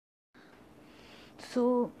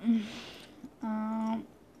So, um,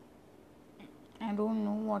 I don't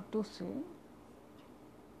know what to say,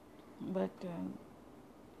 but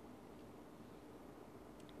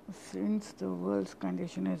since the world's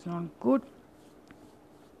condition is not good,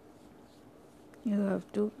 you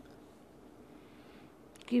have to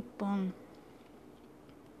keep on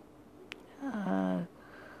uh,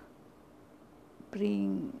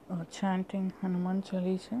 praying or chanting Hanuman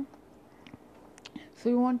Chalisa. So,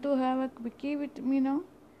 you want to have a quickie with me now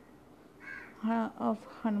of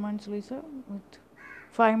Hanuman Chalisa with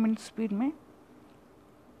 5 minutes speed, mein?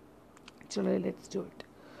 Chalo, let's do it.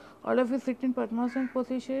 All of you sit in Padmasana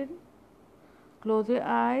position. Close your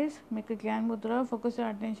eyes, make a Gyan Mudra, focus your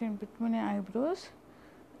attention between your eyebrows.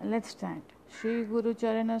 And let's stand. Shri Guru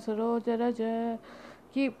Charana Saroja Raja.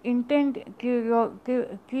 Keep intent,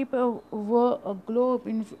 keep a globe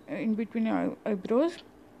in between your eyebrows.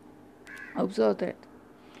 Observe that.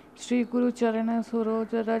 Shri Guru Charana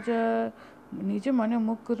Saroja Raja. निज मन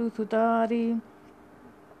मुकुरु सुधारी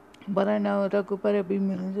बरन रघुपर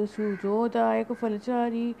बिमल जसु जोदायक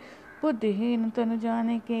फलचारी बुद्धिहीन तनु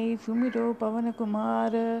जाने के सुमिरो पवन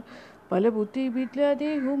कुमार बल बुद्धि विद्या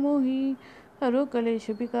देहु मोहि हरो कलेश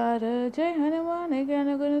विकार जय हनुमान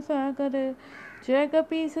ज्ञान गुण सागर जय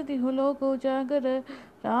कपीस तिहु लोक उजागर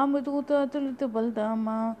राम दूत अतुलित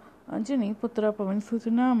बलधामा अंजनी पुत्र पवन सुत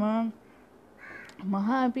नामा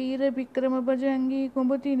महावीर विक्रम बजरंगी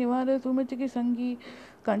कुमति निवार सुमति की संगी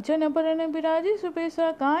कंचन बरन बिराजी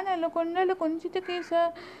सुपेसा कानन कुंडल कुंचित केसा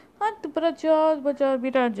हत प्रचार बचा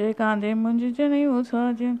विराजय कांधे मुंज जनेऊ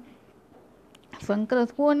साज शंकर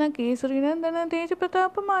सुवन केसरी नंदन तेज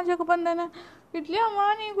प्रताप माजक बंदन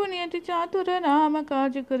विद्यावानी गुणियति चातुर राम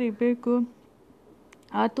काज करिबेको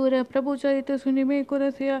आतुर प्रभु चरित सुनिबे को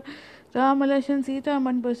रसिया राम लक्ष्मण सीता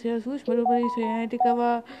मन बसिया सूक्ष्म रूप से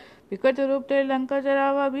कवा विकट रूप ते लंका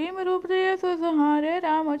जरावा भीम रूप ते सो सहारे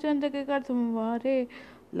रामचंद्र के कर संवारे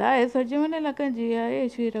लाए सजीवन लखन जियाए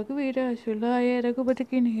श्री रघुवीर सुलाए रघुपति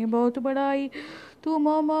की नहीं बहुत बड़ाई तू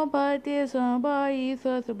मोम भारतीय सबाई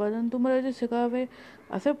सस बदन तुम रज सकावे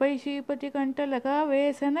अस पैशी पति कंठ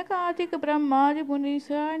लगावे सनकादिक ब्रह्मादि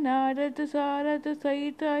मुनीसा नारद सारद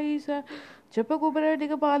सहित ईसा जप कुबर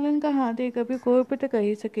दिग पालन कहाँ थे कभी कोई पिट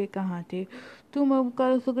कही सके कहाँ थे तुम अब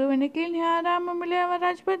कर सुग्रीव ने की राम मिले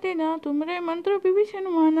राजपति ना तुमरे मंत्र विभीषण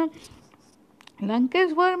माना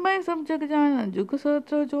लंकेश्वर में सब जग जाना जुग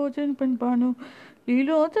सहस्त्र जोजन पन पानो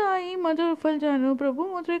लीलो ताई मधुर फल जानो प्रभु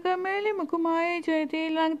मुद्रिका मेले मुकुमाए जय ते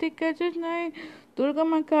लांग दिक्कत नाय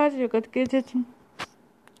दुर्गम काज जगत के जच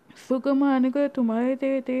सुगम अनुग्रह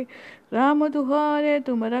तुम्हारे ते राम दुहारे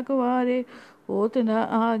तुम रखवारे होत न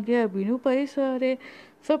आज्ञा बिनु पैसारे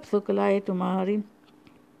सब सुख लाए तुम्हारी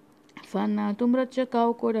सन्ना तुम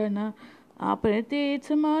रचकाओ को डरना आपने तेज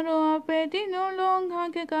समारो आपे तीनों लोग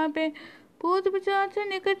हाके कापे पूत पिचाच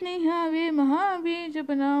निकट नहीं हावे महावीर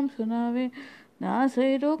जब नाम सुनावे ना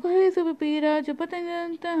सही रोग है सब पीरा जपत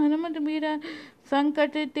निरंतर हनुमत मीरा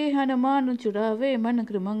संकट ते हनुमान चुरावे मन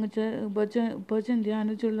क्रमंग भजन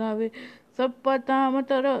ध्यान चुलावे सब पताम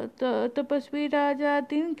तपस्वी राजा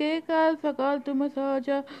तिनके काल सकाल तुम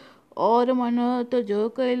साजा और मनो तो जो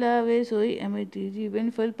कैलावे सोई अमित जीवन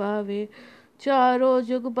फल पावे चारों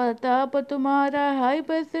जुग प्रताप तुम्हारा हाय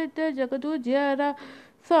प्रसिद्ध जगत उजियारा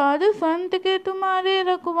साधु संत के तुम्हारे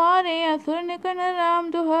रखवारे असुर निकन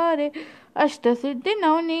राम दुहारे अष्ट सिद्धि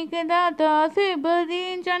नवनी के दाता से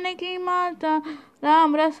बदीन जानकी माता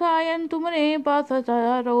राम रसायन तुमरे पास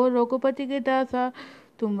रो रघुपति के दासा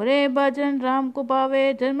तुमरे भजन राम को पावे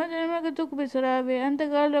जन्म जन्म के दुख बिसरावे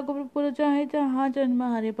अंतकाल रघुपुर चाहे जहाँ जन्म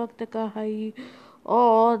हरे भक्त कहाई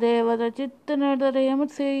ओ देवता चित्त नर यम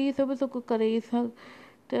से सब सुख करे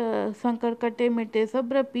शंकर कटे मिटे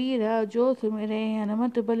सब्र पीरा जो सुमिरे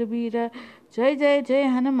हनुमत बलबीरा जय जय जय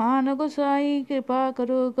हनुमान गोसाई कृपा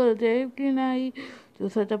करो गुरुदेव की नाई जो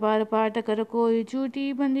सत पार पाठ कर कोई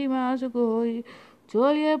झूठी बंदी मास कोई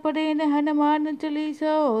जो ये पढ़े न हनुमान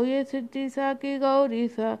चालीसा हो ये सिद्धि सा की गौरी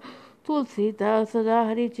सा तुलसीदास सदा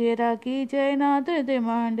हरि चेरा की जय नाथ हृदय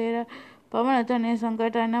मांडेरा पवन तने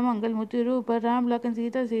संकट न मंगल मुति रूप राम लखन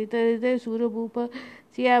सीता सीता हृदय सूर भूप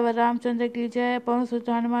सियावर रामचंद्र की जय पवन सुत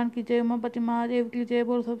हनुमान की जय उमापति महादेव की जय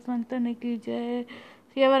बोल सब संतन की जय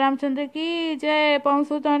सियावर रामचंद्र की जय पवन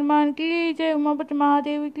सुत हनुमान की जय उमापति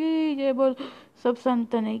महादेव की जय बोल सब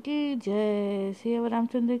संतन की जय सियावर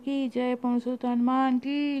रामचंद्र की जय पवन सुत हनुमान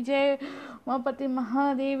की जय उमापति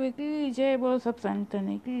महादेव की जय बोल सब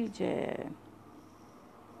संतन की जय.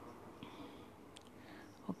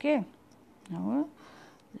 Okay, now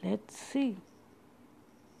let's see.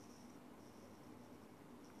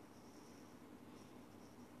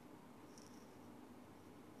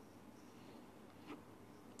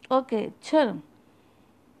 Okay, चल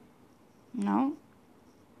Now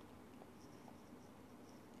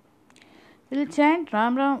we'll chant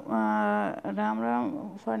Ram Ram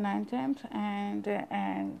for 9 times and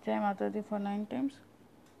Jai Mata Di for 9 times.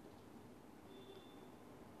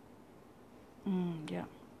 Yeah.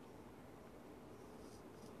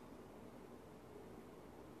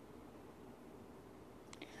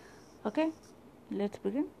 Okay, let's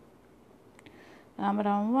begin. Ram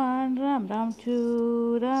Ram 1, Ram Ram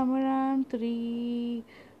 2, Ram Ram 3,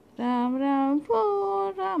 Ram Ram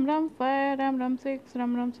 4, Ram Ram 5, Ram Ram 6,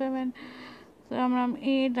 Ram Ram 7, Ram Ram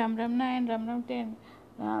 8, Ram Ram 9, Ram Ram 10.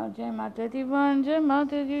 Jai Mata Di 1, Jai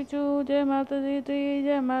Mata Di 2, Jai Mata Di 3,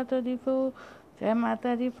 Jai Mata Di 4, Jai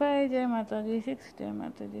Mata Di 5, Jai Mata Di 6, Jai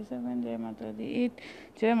Mata Di 7, Jai Mata Di 8,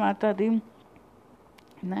 Jai Mata Di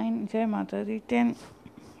 9, Jai Mata Di 10.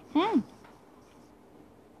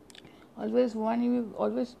 Always one, you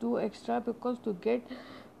always do extra because to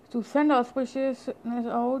send auspiciousness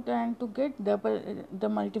out and to get the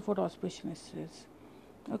multifold auspiciousness.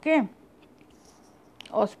 Okay,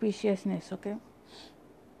 auspiciousness. Okay.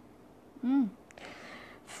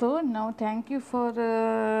 So now thank you for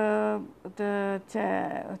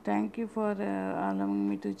thank you for allowing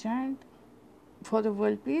me to chant for the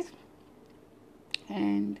world peace,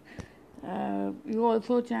 and you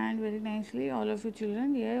also chant very nicely, all of you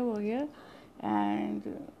children here over here, and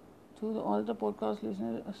to all the podcast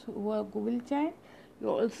listeners who will chant, you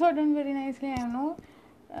also done very nicely, I know.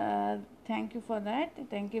 Thank you for that.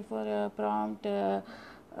 Thank you for prompt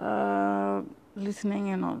listening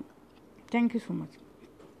and all. Thank you so much.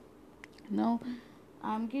 Now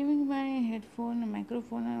I'm giving my headphone,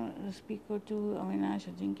 microphone, speaker to Avinash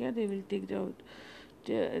Ajinkya. They will take out.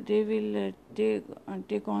 They will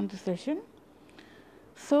take on the session.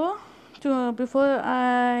 So, before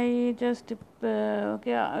I just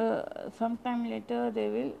sometime later they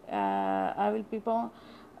will.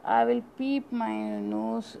 I will peep my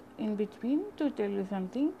nose in between to tell you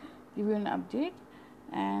something, give you an update,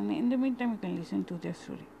 and in the meantime you can listen to their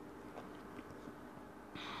story.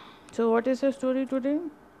 So, what is the story today?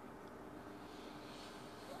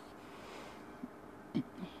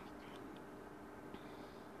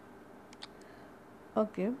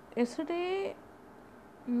 Okay, yesterday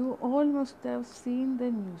you all must have seen the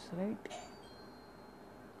news, right?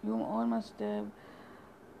 You all must have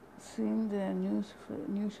seen the news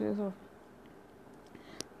of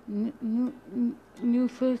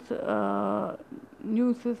news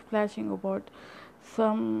is flashing about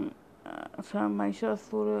some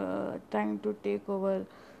Mahishasura trying to take over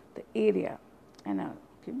the area and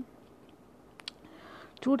okay.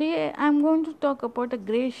 Today I am going to talk about a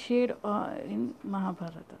grey shade in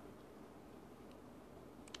Mahabharata,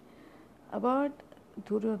 about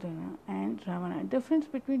Duryodhana and Ravana. Difference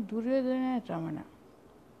between Duryodhana and Ravana.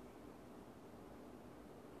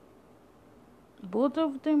 Both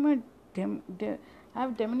of them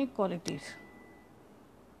have demonic qualities.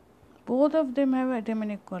 Both of them have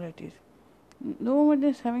demonic qualities. No one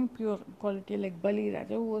is having pure quality like Bali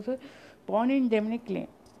Raja, who was born in demonic lane.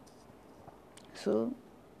 So,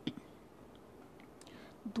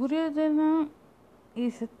 Duryodhana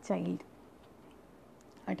is a child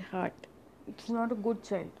at heart. It's not a good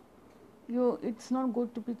child. It's not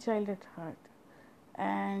good to be child at heart,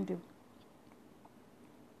 and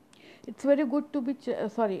it's very good to be. I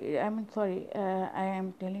am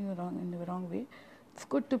telling you wrong in the wrong way. It's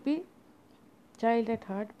good to be child at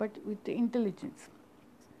heart, but with the intelligence.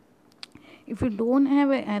 If you don't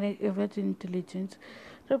have average intelligence,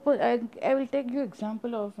 suppose I will take you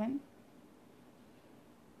example of an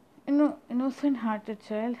innocent hearted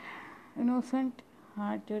child, innocent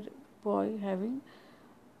hearted boy having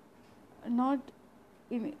not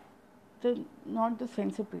the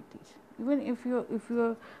sensibilities. Even if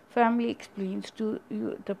your family explains to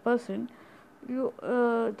you the person,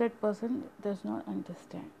 that person does not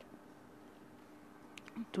understand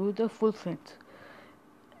to the full sense.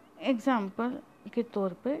 Example के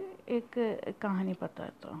तौर पे एक कहानी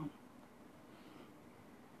बताता हूँ.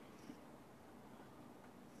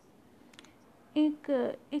 एक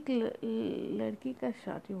लड़की का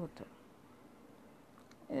शादी होता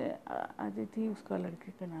है. आदिति उसका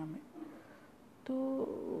लड़के का नाम है. तो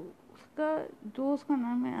उसका दोस्त का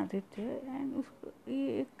नाम है आदित्य, एंड उसको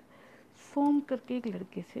ये एक सोम करके एक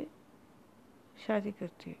लड़के से शादी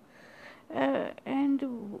करती है. एंड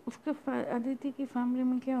उसके आदित्य की फैमिली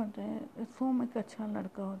में क्या होता है, सोम एक अच्छा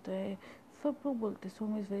लड़का होता है. सब लोग बोलते हैं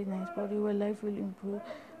Som is very nice boy, your life will improve,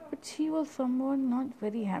 but she was someone not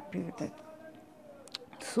very happy with it.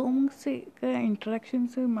 Som से का इंटरेक्शन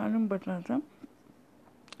से मालूम पड़ रहा था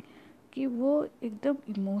कि वो एकदम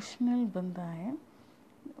इमोशनल बंदा है.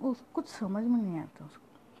 कुछ समझ में नहीं आता उसको.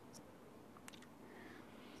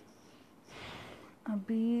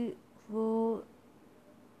 अभी वो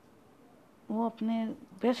वो अपने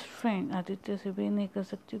बेस्ट फ्रेंड आदित्य से भी नहीं कर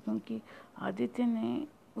सकती, क्योंकि आदित्य ने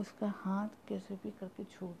उसका हाथ कैसे भी करके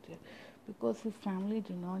छोड़ दिया, because his family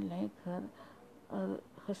do not like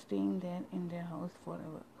her staying there in their house for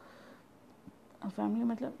ever. Family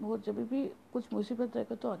मतलब वो जब भी कुछ मुसीबत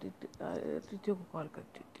रहेगा तो आदित्य को कॉल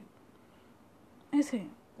करती थी। ऐसे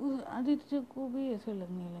उस आदित्य को भी ऐसे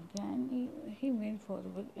लगने लग गया, and he went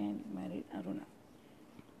forward and married Aruna.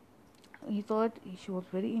 He thought she was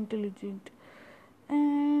very intelligent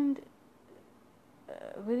and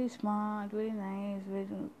very smart, very nice,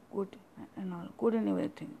 very good and all, good in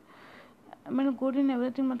everything. मैंने गुड इन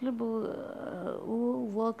एवरीथिंग मतलब वो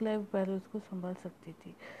वर्क लाइफ बैलेंस को संभाल सकती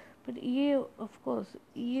थी, बट ये of course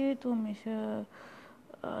ये तो हमेशा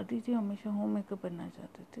आदित्य हमेशा होम मेकर बनना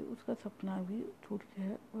चाहते थे, उसका सपना भी टूट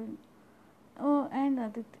गया। एंड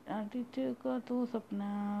आदित्य का तो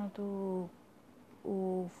सपना तो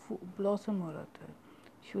वो ब्लॉसम हो रहा था।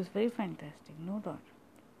 She was very fantastic, no doubt.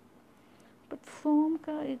 But Som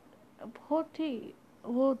का एक बहुत ही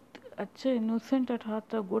वो अच्छा इनोसेंट एट हार्ट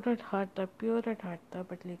था, गुड एट हार्ट था, प्योर एट हार्ट था,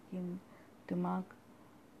 बट लेकिन दिमाग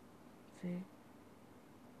से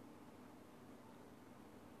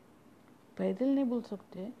पैदल नहीं बोल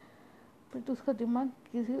सकते, बट उसका दिमाग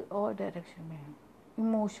किसी और डायरेक्शन में है,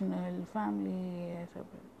 इमोशनल, फैमिली, ऐसा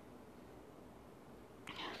सब।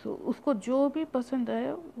 सो उसको जो भी पसंद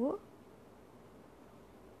आया वो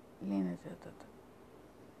लेना चाहता था,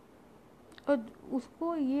 और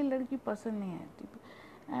उसको ये लड़की पसंद नहीं आती,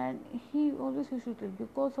 and he always used to tell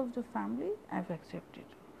because of the family I have accepted.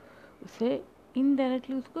 उसे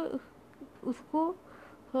इनडायरेक्टली उसको उसको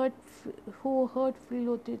हर्ट फील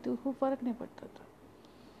होती थी, उसको फ़र्क नहीं पड़ता था।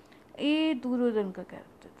 ये दुर्योधन का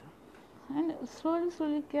कैरेक्टर था। एंड स्लोली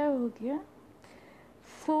स्लोली क्या हो गया,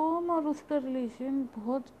 सोम और उसका रिलेशन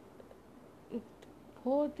बहुत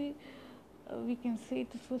ही we can say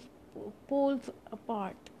this was poles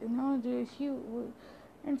apart, you know. She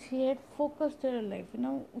and she had focused her life, you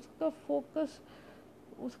know. उसका फोकस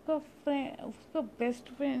उसका फ्रेंड, उसका best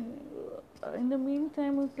friend in the mean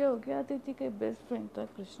time क्या हो गया, अदिति का बेस्ट फ्रेंड था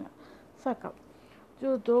कृष्णा, सका,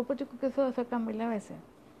 जो द्रौपदी को कैसा सका मिला वैसे।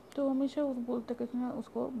 तो हमेशा उस बोलता कृष्णा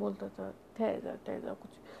उसको बोलता था ठहर जा,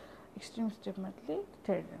 कुछ एक्सट्रीम स्टेप मत ले,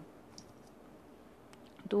 ठहर जा।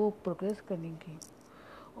 तो वो प्रोग्रेस करेंगी,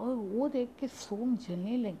 और वो देख के सोम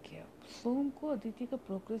जलने लग गया। सोम को अदिति का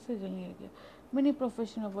प्रोग्रेस से जलने लग गया। Many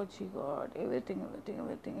profession of what she got, everything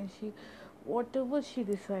and she whatever she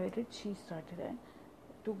decided she started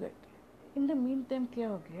to get. In the meantime क्या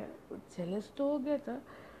हो गया, जेलस तो हो गया था,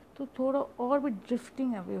 तो थोड़ा और भी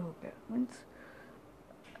ड्रिफ्टिंग अवे हो गया। मीन्स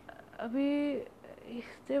अभी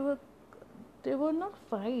they were not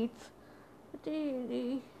fights, but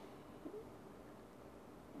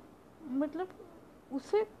मतलब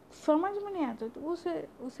उसे समझ में नहीं आता, तो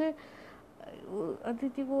उसे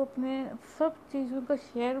अदिति वो अपने सब चीज़ों का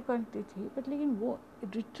शेयर करती थी, बट लेकिन वो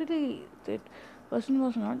literally that person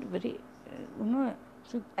was not very no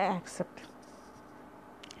accept.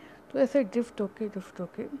 तो ऐसे ड्रिफ्ट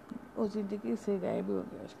होके वो ज़िंदगी से गायब हो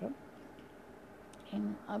गया उसका।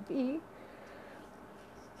 एंड अभी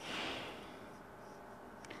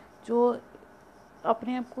जो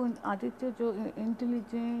अपने आप को आदित्य जो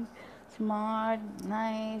इंटेलिजेंट, स्मार्ट,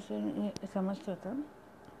 नाइस समझता था,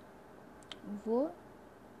 वो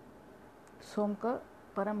सोम का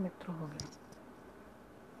परम मित्र हो गया,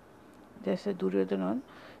 जैसे दुर्योधन और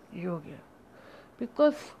ये हो गया।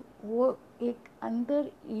 बिकॉज वो एक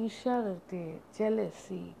अंदर ईर्ष्या रहती है,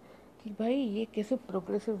 जेलसी, कि भाई ये कैसे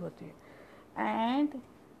प्रोग्रेसिव होती है। And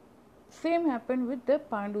same happen with the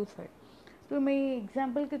Pandu side. तो मैं ये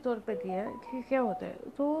एग्जाम्पल के तौर पे दिया कि क्या होता है।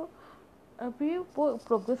 तो अभी वो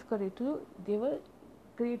प्रोग्रेस कर रही थी, दे वर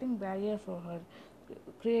creating barrier for her,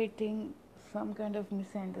 creating some kind of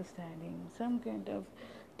misunderstanding, some kind of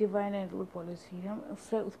divine and rule policy। हम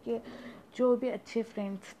उसके जो भी अच्छे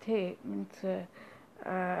फ्रेंड्स थे, मीन्स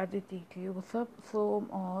आदित्य के, वो सब सोम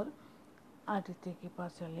और आदित्य के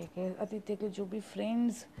पास चले गए। आदित्य के जो भी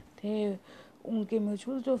फ्रेंड्स थे, उनके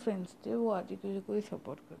म्यूचुअल जो फ्रेंड्स थे, वो आदित्य को कोई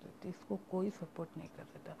सपोर्ट कर रहे थे, इसको कोई सपोर्ट नहीं कर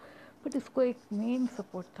रहा था। बट इसको एक मेन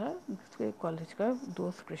सपोर्ट था इसके कॉलेज का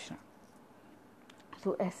दोस्त कृष्णा।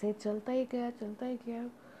 तो ऐसे चलता ही गया।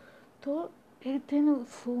 तो एक दिन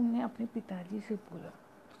सोम ने अपने पिताजी से बोला,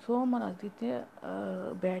 सोम और आदित्य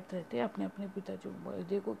बैठ रहे थे, अपने अपने पिताजी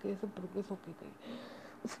देखो कैसे प्रोग्रेस होती गई।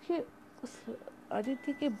 उसके उस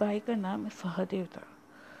आदित्य के भाई का नाम सहदेव था।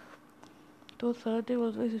 तो Sahdev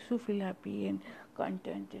always used to feel happy and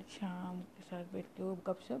contented, शाम के साथ बैठ के वो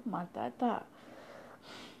गपशप मारता था।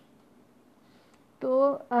 तो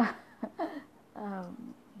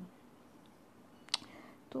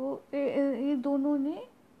तो ये दोनों ने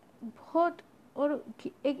बहुत, और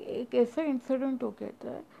एक ऐसा इंसिडेंट हो गया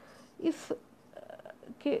था इस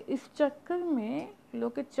के इस चक्कर में,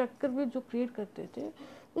 लोग के चक्कर में जो क्रिएट करते थे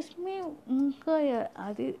उसमें उनका या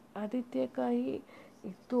आदित्य का ही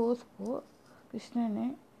एक दोस्त को कृष्णा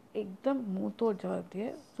ने एकदम मुंह तोड़ जवाब दिया,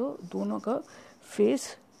 तो दोनों का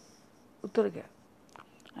फेस उतर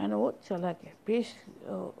गया एंड वो चला गया पेश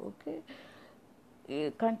ओके,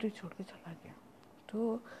 कंट्री छोड़ के चला गया।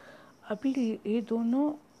 तो अभी ये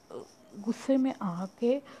दोनों गुस्से में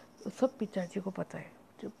आके सब पिताजी को पता है।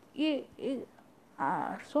 जब ये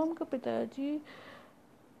सोम के पिताजी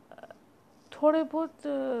थोड़े बहुत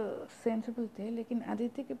सेंसिबल थे, लेकिन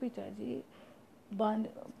आदित्य के पिताजी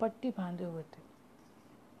पट्टी बांधे हुए थे।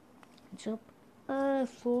 जब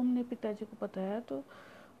सोम ने पिताजी को बताया तो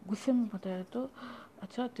गुस्से में बताया, तो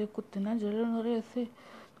अच्छा तेरे को इतना जलन हो रहा है ऐसे,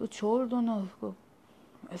 तो छोड़ दो ना उसको,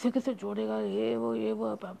 ऐसे कैसे जोड़ेगा, ये वो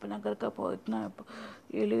अपना घर का इतना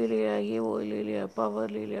ये ले लिया, ये वो ले लिया, पावर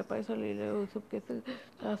ले लिया, पैसा ले लिया, वो सब कैसे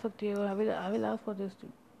जा सकती है, I will ask for this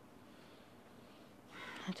thing.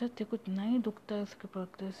 अच्छा तेरे को इतना ही दुखता है उसके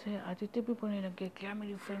प्रोग्रेस से। आदित्य भी बोलने लग गया, क्या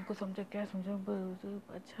मेरी फ्रेंड को समझा, क्या समझा।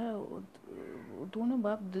 अच्छा दोनों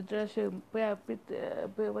बाप धृतराष्ट्र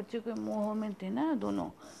बच्चे के मोह में थे ना दोनों,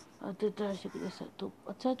 धृतराष्ट्र के जैसा। तो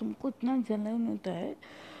अच्छा तुमको इतना जलन होता है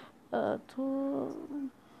तो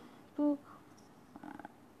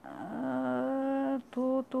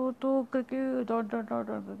करके डॉट डॉट डॉट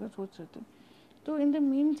डॉट करके सोच रहे थे। तो इन द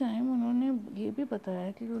मीन टाइम उन्होंने ये भी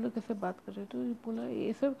बताया कि वो लोग कैसे बात कर रहे थे। तो बोला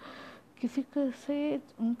ये सब किसी से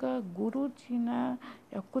उनका गुरु छीना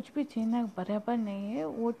या कुछ भी छीना बराबर नहीं है,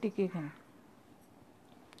 वो टिकेगा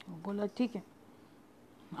नहीं। बोला ठीक है,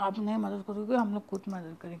 आप नहीं मदद करोगे, हम लोग खुद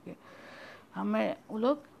मदद करेंगे। हमें वो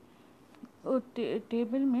लोग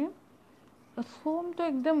टेबल में, सोम तो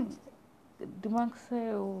एकदम दिमाग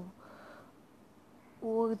से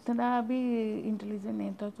वो इतना भी इंटेलिजेंट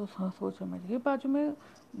नहीं था, तो सोच समझ गई। बाजू में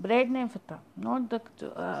ब्रेड नाइफ था, नॉट द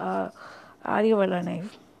आरी वाला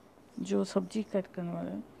नाइफ जो सब्जी कट करने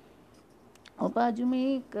वाला, और बाजू में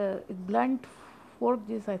एक ब्लंट फोर्क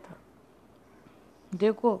जैसा था,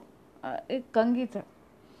 देखो एक कंघी था,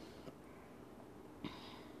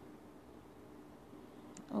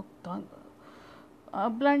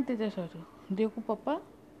 ब्लंट जैसा था। देखो पापा,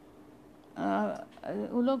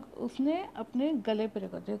 वो लोग उसने अपने गले पे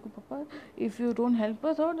रखा, देखो पापा if you don't help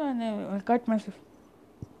us out I cut my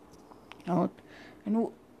self out. And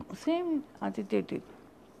वो सेम आदित्य डिड,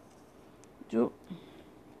 जो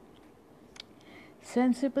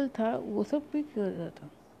सेंसिबल था वो सब भी कर रहा था।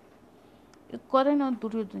 करण और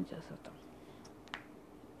दुर्योधन जैसा था।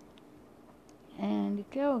 एंड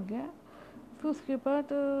क्या हो गया फिर उसके बाद,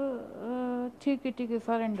 ठीक है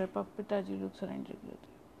सरेंडर, पिताजी लोग सरेंडर किए थे।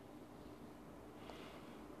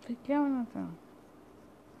 फिर क्या होना था,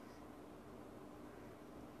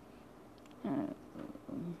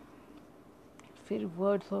 फिर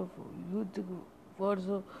वर्ड्स ऑफ युद्ध,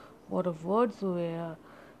 वर्ड्स हुए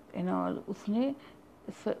एंड ऑल। उसने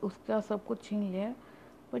उसका सब कुछ छीन लिया,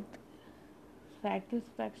 बट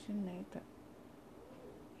सेटिस्फैक्शन नहीं था,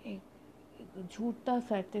 एक झूठा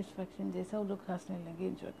सेटिस्फैक्शन जैसा। वो लोग हंसने लगे,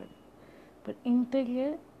 एंजॉय करने। पर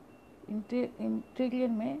इंटीरियर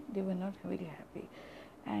में they were not very happy.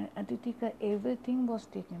 And Aditi everything was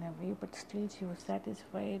taken away, but still she was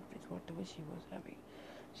satisfied with whatever she was having.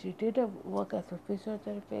 She did work as a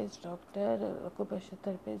physiotherapist, doctor, occupational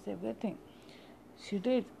therapist, everything. She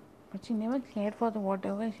did, but she never cared for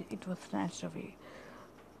whatever it was snatched away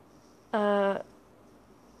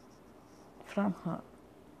from her.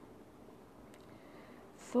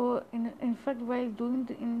 So, in fact, while doing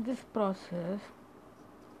in this process,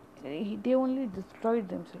 they only destroyed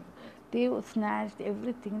themselves. They snatched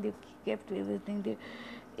everything, they kept everything.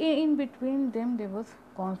 In between them there was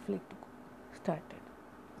conflict started,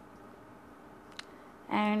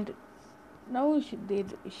 and now she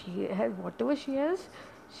had whatever she has.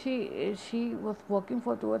 She was working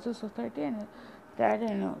for towards the society, and that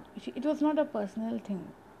it was not a personal thing.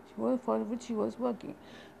 She was for which she was working.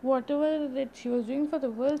 Whatever that she was doing for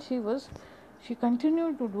the world, she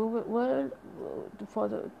continued to do world for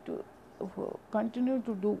the continue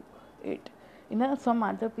to do it. In some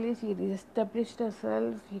other place, he established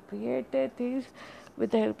herself. He created things with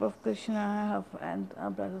the help of Krishna and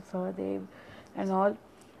brother Sahadev and all.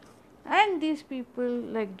 And these people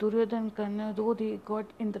like Duryodhan, Karna, though they got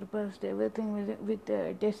interposed everything with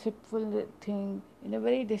a deceitful thing, in a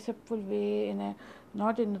very deceitful way, in a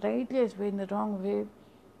not in the righteous way, in the wrong way.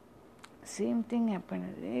 Same thing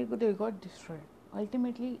happened. They got destroyed.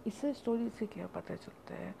 Ultimately, इस story से क्या पता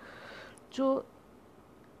चलता है, जो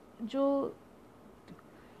जो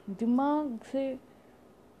दिमाग से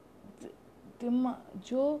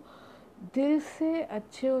जो दिल से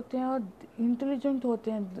अच्छे होते हैं और इंटेलिजेंट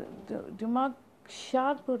होते हैं, दिमाग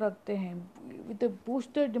शार्प रखते हैं विद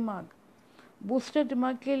बूस्टर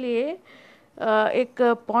दिमाग के लिए एक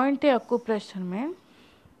पॉइंट है आपको प्रश्न में।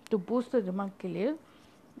 तो बूस्टर दिमाग के लिए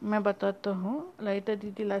मैं बताता हूँ, लाइटा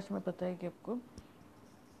दीदी लास्ट में बताएगी आपको।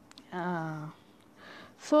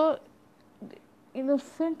 सो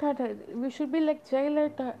innocent at heart, we should be like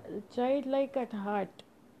childlike at heart,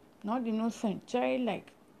 not innocent, childlike.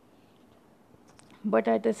 But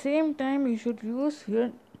at the same time, you should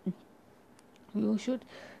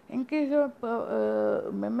increase your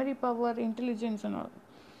memory power, intelligence, and all.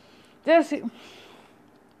 Just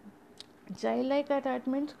childlike at heart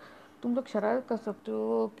means तुम लोग शरारत कर सकते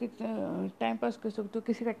हो, कि time pass कर सकते हो,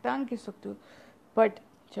 किसी का टांग खींच सकते हो, बट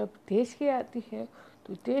जब देश की आती है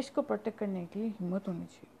तो देश को प्रोटेक्ट करने के लिए हिम्मत होनी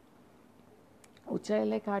चाहिए। ऊंचाई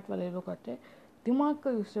लाइक हार्ट वाले लोग आते हैं, दिमाग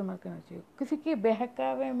का इस्तेमाल करना चाहिए, किसी के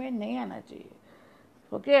बहकावे में नहीं आना चाहिए।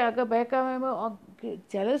 ओके अगर बहकावे में और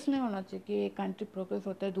जेलस नहीं होना चाहिए कि एक कंट्री प्रोग्रेस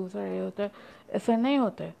होता है दूसरा ये होता है, ऐसा नहीं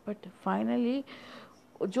होता है। बट फाइनली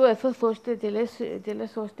जो ऐसा सोचते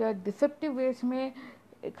जेलस सोचते हैं, डिसेप्टिव वेज में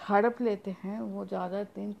एक हड़प लेते हैं, वो ज़्यादा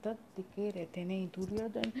दिन तक टिके रहते नहीं।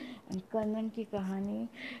 दुर्योधन और कर्णन की कहानी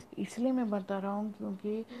इसलिए मैं बता रहा हूँ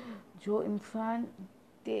क्योंकि जो इंसान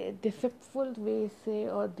डिसेप्टफुल वे से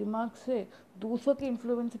और दिमाग से दूसरों के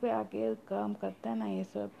इन्फ्लुएंस पे आके काम करता है ना, ये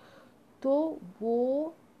सब, तो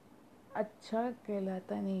वो अच्छा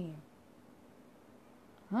कहलाता नहीं है।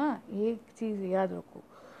 हाँ, एक चीज़ याद रखो,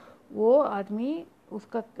 वो आदमी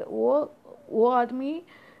उसका वो आदमी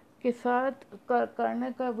के साथ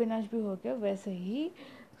करने का विनाश भी हो गया, वैसे ही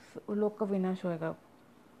लोग का विनाश होएगा।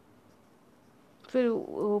 फिर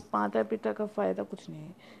माता पिता का फ़ायदा कुछ नहीं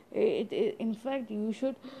है। In fact you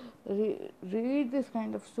should read this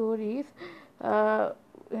kind of stories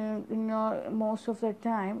in your most of the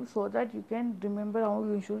time so that you can remember how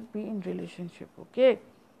you should be in relationship. Okay,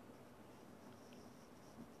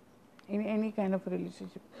 in any kind of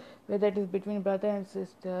relationship, whether it is between brother and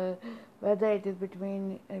sister, whether it is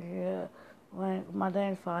between mother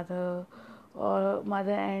and father, or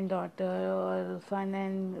mother and daughter, or son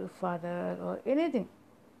and father, or anything.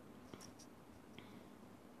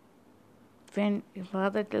 When your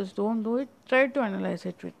father tells don't do it, try to analyze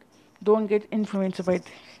it with, don't get influenced by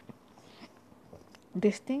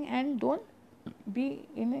this thing, and don't be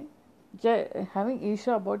in having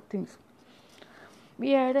issue about things.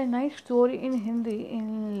 We had a nice story in Hindi in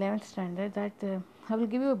 11th standard that I will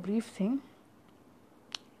give you a brief thing.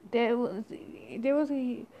 There was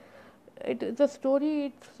the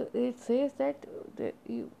story. It says that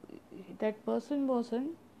that person was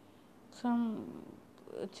in some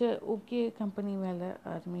okay company वाला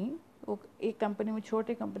आदमी, वो एक company में,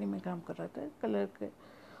 छोटे company में काम कर रहा था कलर के,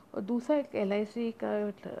 और दूसरा एक LIC का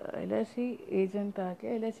LIC एजेंट था कि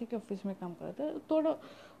LIC के ऑफिस में काम कर रहा था, थोड़ा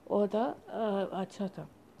ओहदा अच्छा था।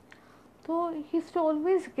 So he used to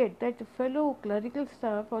always get that fellow clerical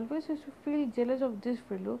staff always used to feel jealous of this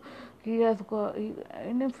fellow. He has got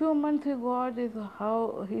in a few months he got his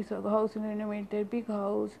house renovated, big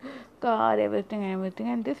house, car, everything,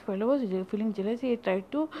 and this fellow was feeling jealous. He tried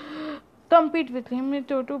to compete with him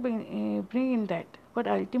to bring in that, but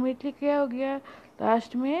ultimately क्या हो गया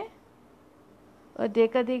last में, और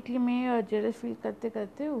देखा देखी में और jealous feel करते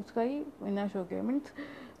करते उसका ही विनाश हो गया। मीन्स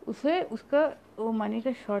उसे उसका वो मनी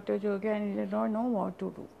का शॉर्टेज हो गया and did not know what to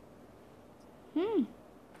do.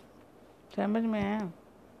 समझ में आया?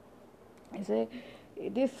 ऐसे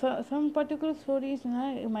दिस सम पर्टिकुलर स्टोरीज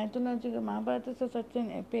ना, माइथोलॉजी का Mahabharat is such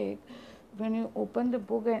an epic. When you open the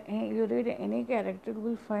book and you read any character, you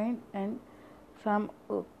will find and some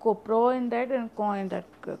pro in that and con in that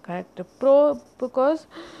character. Pro because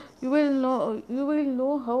you will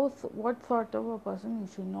know how what sort of a person you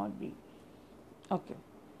should not be. Okay.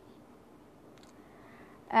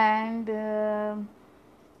 And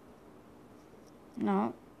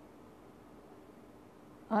now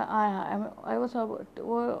I was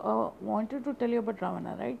wanted to tell you about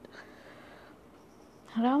Ravana, right?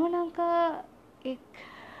 Ravana ka ek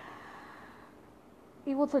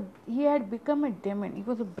he had become a demon. He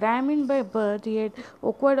was a Brahmin by birth. He had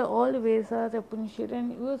acquired all Vedas, Upanishads,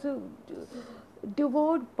 and he was a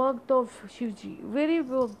devout bhakt of Shivji. Very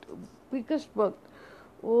biggest bhakt.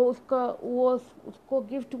 उसको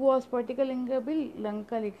gift हुआ स्फटिकलिंग भी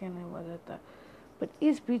लंका लिखने वाला था। But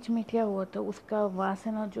इस बीच में क्या हुआ था, उसका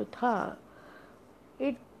वासना जो था,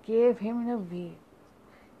 इट गेव हिम इन अ वे,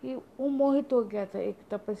 वो मोहित हो गया था एक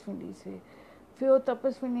तपस्विनी से। फिर वो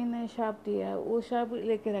तपस्विनी ने शाप दिया, वो शाप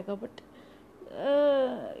लेके रखा, but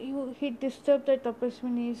he disturbed the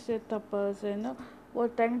Tapaswini's tapas, was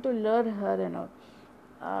trying to lure her and all.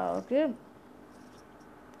 Okay.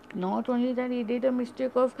 Not only that, he did a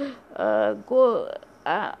mistake of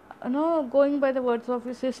going by the words of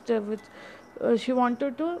his sister, which she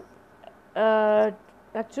wanted to uh,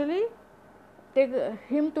 actually take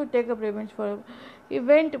him to take up revenge for him. He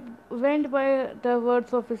went by the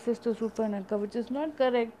words of his sister Supanaka, which is not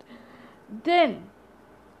correct. Then,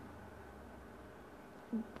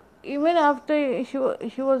 even after she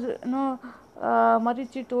was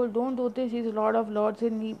Marichi told, don't do this, he's Lord of Lords,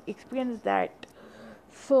 and he experienced that.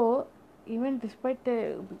 So, even despite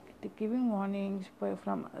the giving warnings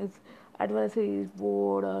from his adversaries,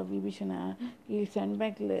 board or Vibhishana, he sent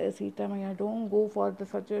back Sita Maya, don't go for the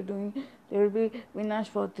such a doing, there will be Vinash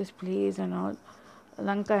for this place and all,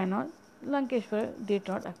 Lanka and all. Lankeshwara did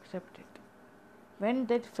not accept it. When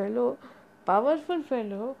that fellow, powerful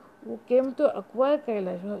fellow, who came to acquire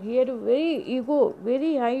Kailash, he had a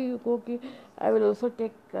very high ego, ki, I will also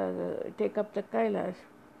take up the Kailash,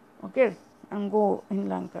 okay, and go in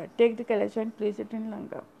Lanka, take the Kailash and place it in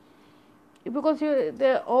Lanka. Because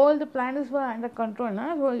all the planets were under control,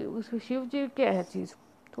 na? So Shivji क्या है चीज?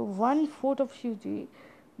 So 1 foot of Shivji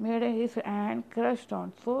made his hand crushed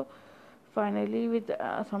on. So finally, with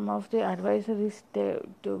some of the advisories, they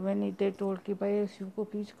told कि भाई शिव को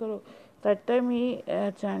please करो, that time he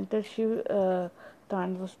chanted Shiv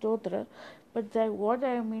Tandava Stotra. But what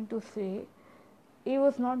I mean to say, he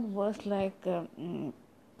was not worse like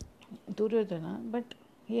Duryodhana, but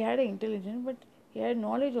he had intelligence, but he had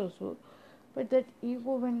knowledge also. But that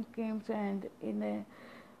ego when comes and in a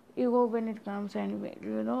ego when it comes and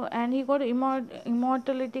and he got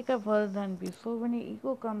immortality ka vardhan bhi. So when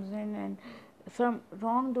ego comes in and some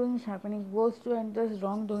wrongdoings happening, goes to and does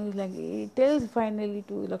wrongdoings, like he tells finally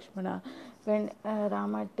to Lakshmana, when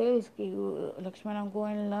Rama tells ki Lakshmana, go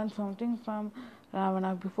and learn something from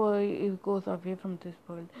Ravana before he goes away from this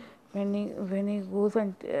world. When he goes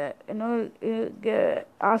and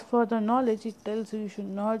asks for the knowledge, he tells you should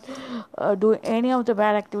not do any of the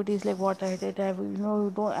bad activities like what I did. You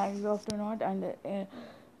have to not and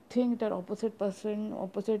think that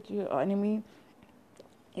opposite your enemy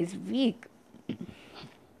is weak.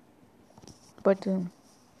 But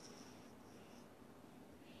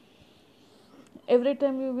every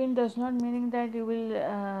time you win does not meaning that you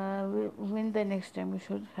will win the next time. You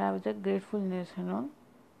should have the gratefulness,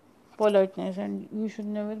 politeness, and you should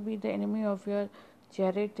never be the enemy of your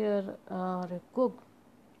charioteer or a cook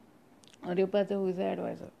or your brother who is an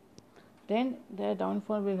advisor. Then their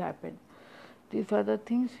downfall will happen. These are the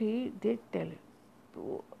things he did tell.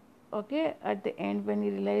 Okay, at the end when he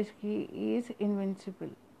realized he is invincible,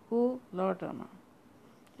 who? Lord Rama.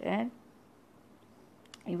 And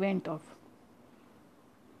he went off.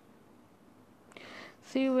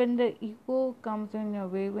 See, when the ego comes in your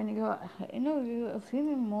way, when you have seen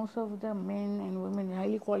in most of the men and women,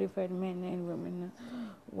 highly qualified men and women,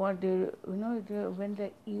 what when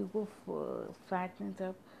the ego fattens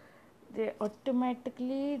up, they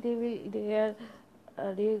automatically they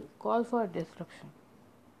call for destruction.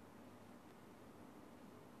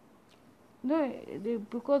 No,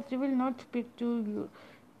 because they will not speak to you,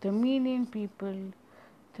 the meaning people,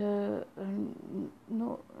 the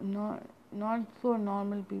no, not so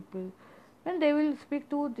normal people. And they will speak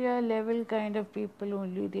to their level kind of people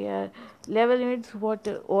only. Their level means what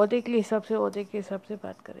औहदे के हिसाब से औहदे के हिसाब से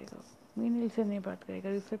बात करेगा. मीनिल से नहीं बात करेगा,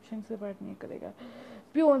 रिसेप्शन से बात नहीं करेगा,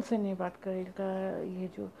 प्यून से नहीं बात करेगा, ये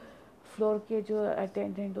जो फ्लोर के जो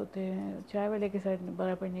अटेंडेंट होते हैं चाय वाले के साथ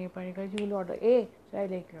बराबर नहीं पड़ेगा. यू विल ऑर्डर ए चाय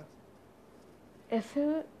लेके आओ. ऐसे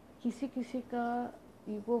किसी किसी का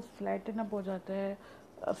ईगो फ्लैटन अप हो जाता है,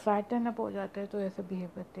 फैटन अप हो जाता है, तो ऐसे बिहेव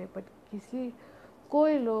करते हैं. बट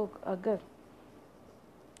कोई लोग अगर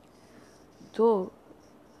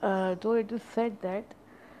though it is said that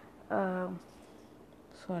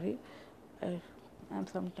sorry, and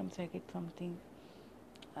sometimes I get something.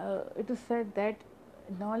 It is said that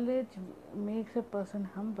knowledge makes a person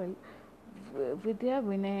humble. विद्या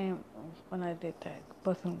विनय बना देता है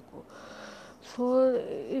पर्सन को. So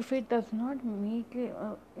if it does not make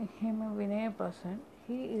him a Vinaya person,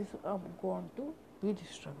 he is going to be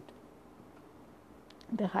destroyed.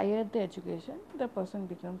 The higher the education, the person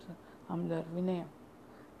becomes humbler. Vinaya,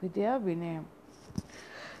 Vidya Vinaya.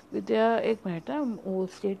 विद्या एक minute है, वो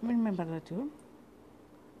statement में बताती हूँ.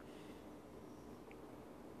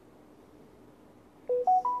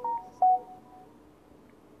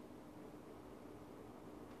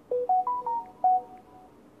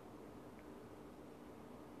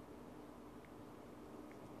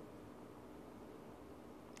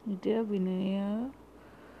 विद्या विनय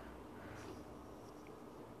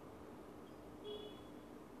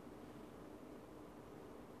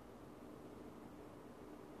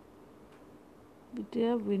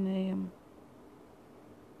Vidya Vinayam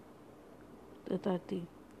Dadati.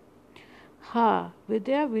 Ha,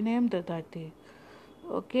 Vidya Vinayam Dadati.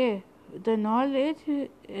 Okay, the knowledge,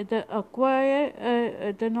 the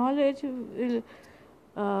knowledge will,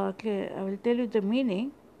 okay, I will tell you the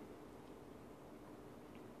meaning.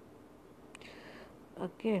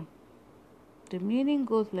 Okay, the meaning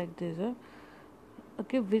goes like this.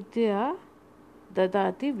 Okay, Vidya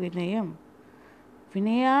Dadati Vinayam.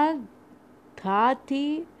 Vinaya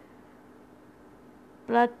Dhati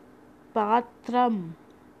Patram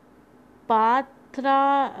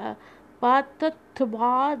Patra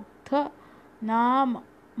Patatvad Nam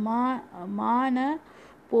Mana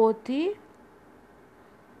Poti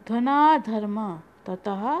Dhana Dharma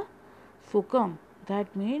Tataha Sukam.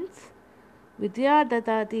 That means Vidya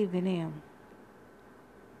Dadati Vinayam.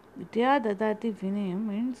 Vidya Dadati Vinayam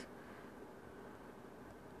means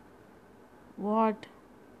what?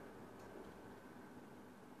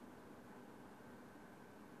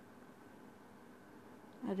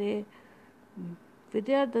 Are Vidya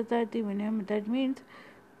Dadati Vinayam, that means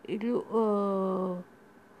you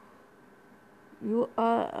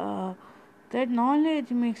are that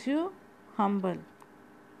knowledge makes you humble.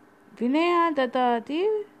 Vinaya Dadati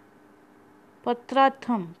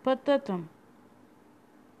Patratham.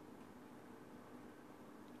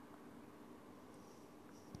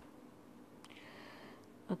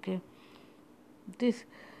 Okay, this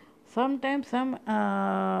sometimes some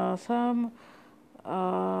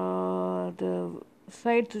the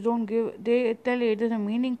sites don't give, they tell you, the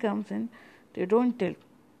meaning comes in, they don't tell.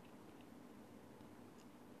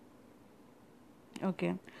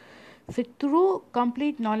 Okay, so true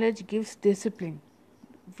complete knowledge gives discipline.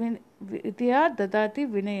 Vidya Dadati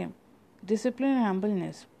Vinayam, discipline and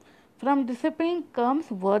humbleness. From discipline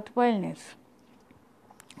comes worthiness.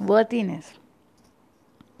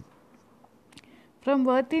 From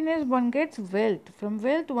worthiness one gets wealth. From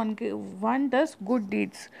wealth one does good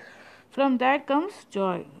deeds. From that comes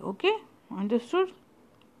joy. Okay? Understood?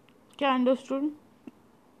 Yeah, understood?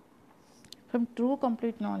 From true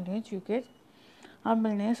complete knowledge you get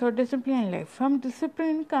humbleness or discipline in life. From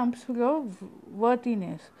discipline comes your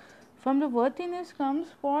worthiness. From the worthiness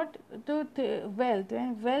comes what? The wealth.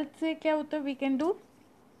 And wealth से क्या होता है? We can do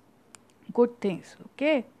good things.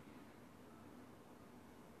 Okay?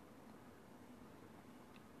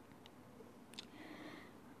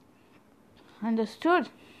 Understood?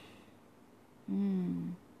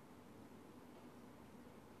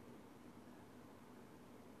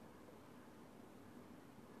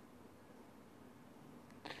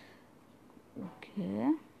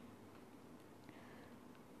 Okay.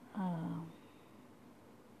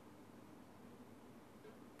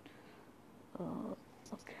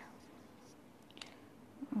 Okay.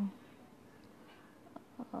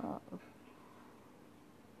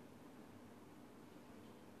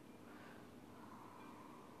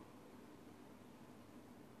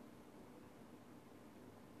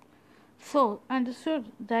 So understood.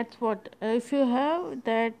 That's what. If you have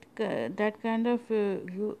that kind of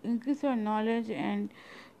you increase your knowledge and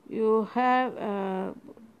you have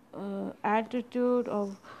attitude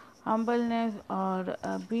of humbleness or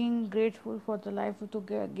being grateful for the life to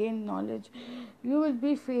gain knowledge, you will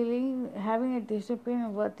be feeling having a discipline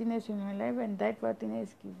and worthiness in your life, and that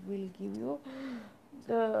worthiness will give you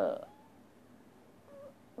the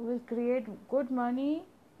will create good money,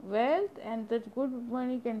 wealth, and that good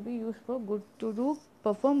money can be used for good to do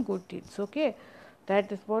perform good deeds. Okay,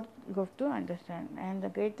 that is what you have to understand. And the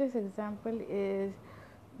greatest example is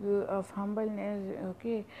of humbleness.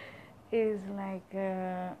 Okay, is like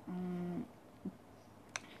in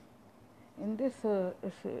this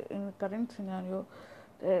in the current scenario,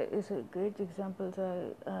 there is a great examples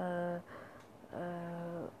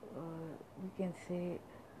we can say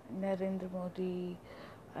Narendra Modi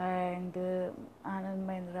and Anand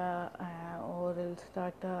Mahindra or else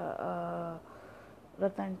Tata,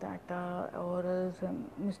 Ratan Tata or else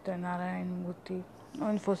Mr. Narayan Murthy,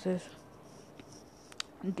 Infosys,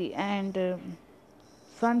 and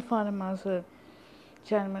Sun Pharma's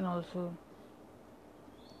chairman also.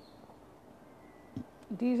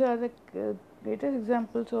 These are the greatest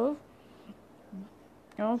examples of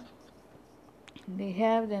they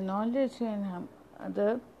have the knowledge and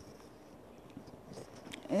other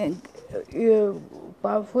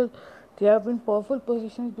powerful. They have been powerful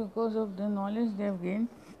positions because of the knowledge they have gained.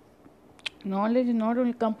 Knowledge, not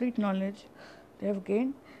only complete knowledge, they have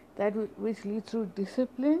gained that which leads to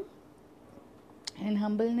discipline and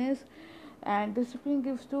humbleness, and discipline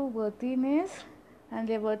gives to worthiness, and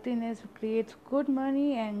their worthiness creates good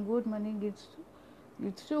money, and good money leads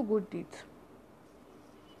to good deeds.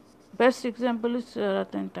 Best example is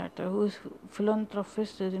Ratan Tata, who is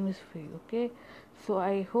philanthropist in his field. Okay, so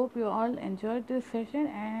I hope you all enjoyed this session,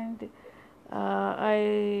 and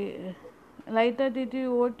I Laita Didi,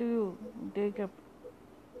 what do you take up?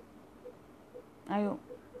 I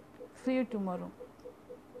see you tomorrow.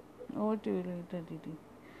 What do you Laita Didi?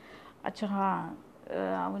 Acha, हाँ,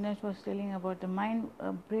 Avinash was telling about the mind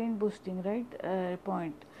brain boosting, right?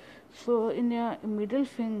 Point. So in your middle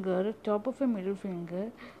finger, top of your middle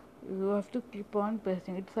finger, you have to keep on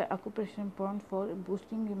pressing. It's an acupressure point for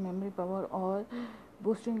boosting your memory power or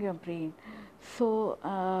boosting your brain. So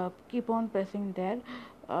keep on pressing there.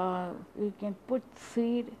 You can put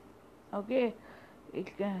seed. Okay, you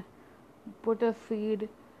can put a seed,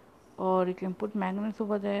 or you can put magnets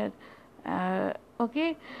over there.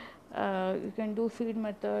 Okay, you can do seed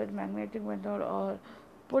method, magnetic method, or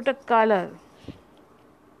put a color.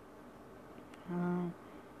 uh,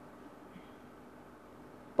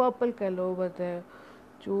 Purple color over there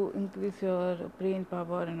to increase your brain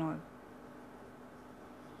power and all.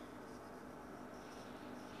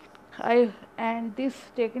 And these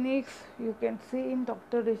techniques you can see in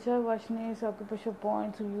Dr. Rishabh Vashne's acupressure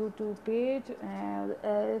points YouTube page, and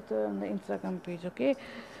it's on the Instagram page. Okay,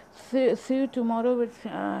 see you tomorrow with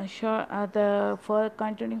for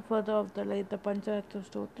continuing further of the Pancharatta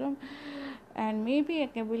Stotram, and maybe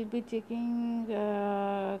will be taking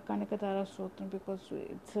Kanakatara Stotram, because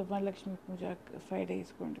it's a Mahalakshmi Puja Friday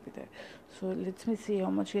is going to be there. So let me see how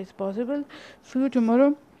much is possible. See you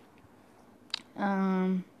tomorrow.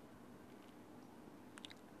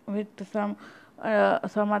 With some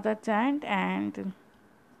other chant and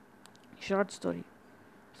short story.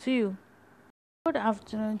 See you. Good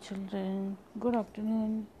afternoon, children. Good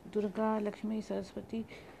afternoon, Durga, Lakshmi, Saraswati,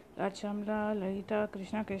 Rajchamla, Lalita,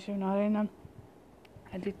 Krishna, Keshav, Narayana,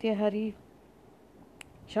 Aditya, Hari,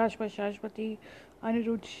 Shashwati,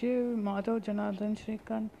 Anirudh, Shiv, Madhav, Janardhan,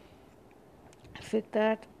 Shrikant,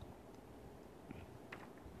 Siddharth,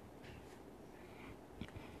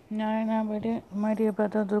 Narayana, my dear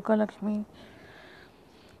brother Durga Lakshmi,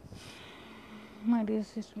 my dear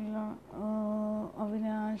sister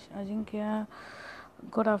Avinash, Ajinkya.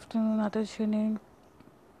 Good afternoon, Atashini.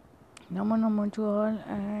 Namo to all,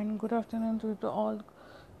 and good afternoon to all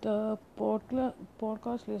the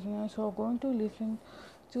podcast listeners who are going to listen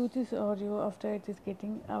to this audio after it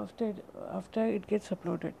gets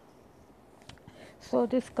uploaded. So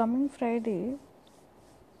this coming Friday,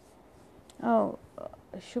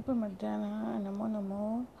 Shubha Madhyana,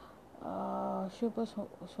 Namo, Shubha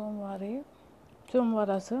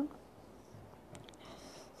Somvarasa.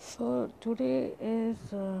 So today is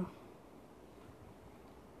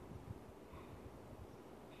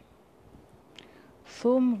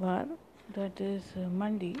Somvar, that is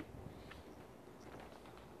Monday.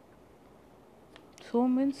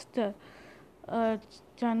 Som means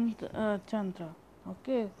Chandra.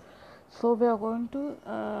 Okay, so we are going to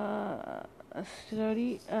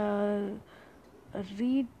study,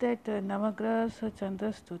 read that Navagraha Chandra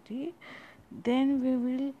Stuti. Then we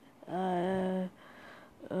will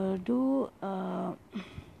do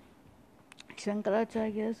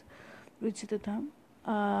Shankaracharya's Vichitatham.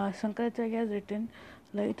 Shankaracharya has written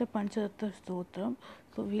Lalita Pancharatta Stotram.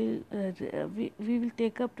 So we will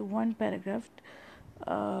take up to one paragraph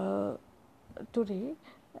today,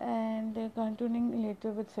 and continuing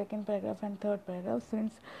later with second paragraph and third paragraph,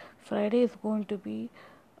 since Friday is going to be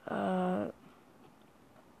the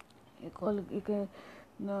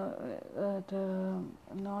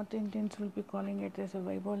North Indians will be calling it as a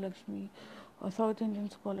Vaibhav Lakshmi, or South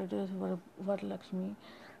Indians call it as Var Lakshmi.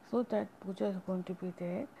 So that puja is going to be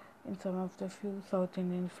there in some of the few South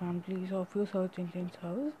Indian families or few South Indians'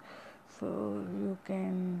 house. So you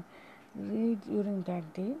can read during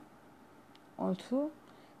that day also.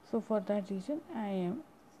 So for that reason I am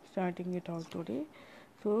starting it out today.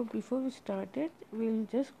 So before we start it, we'll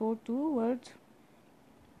just go to words.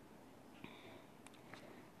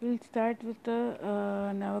 We'll start with the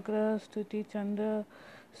Navagraha Stuti, Chandra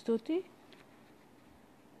Stuti,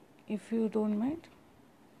 if you don't mind.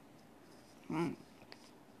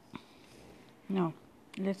 Now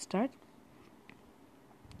let's start.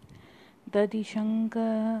 Dadi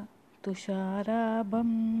Shankar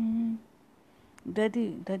Tusharabam.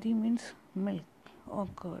 Dadi means milk or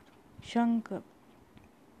curd. Shankar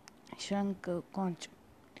conch.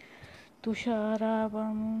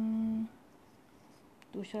 Tusharabam.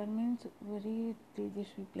 Tushar means very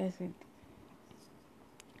tejasvi, pleasant.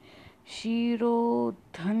 Shiro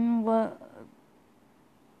Dhanvarna.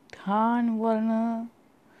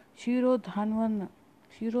 Shiro Dhanvarna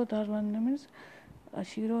means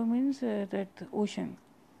Shiro means that ocean.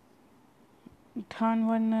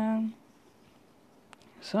 Dhanvana,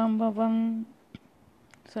 Sambhavam,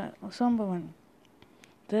 Sambhavan.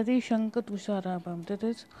 That is Shankha Tusharabham. That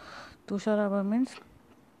is Tusharabham means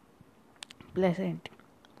pleasant.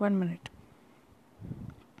 1 minute.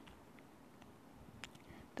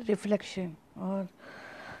 The reflection or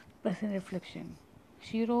pleasant reflection.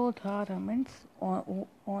 Shirodhara means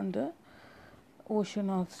on the ocean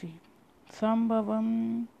or sea.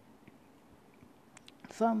 Sambhavan,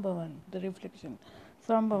 the reflection.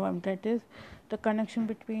 Sambhavam, that is the connection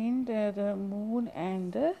between the moon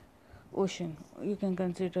and the ocean. You can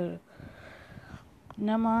consider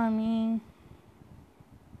Namami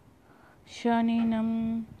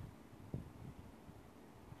Shaninam.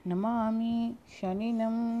 Namami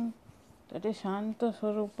Shaninam, that is Shanta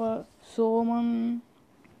Swarupa Somam.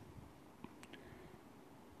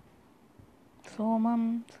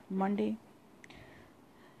 Monday.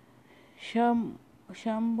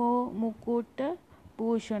 Shambho Mukutta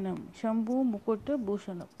Bhushanam. Shambhu Mukutta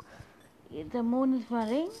Bhushanam. The moon is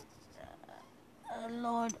wearing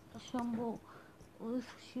Lord Shambhu,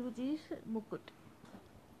 Shivaji's Mukut.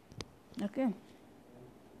 Okay.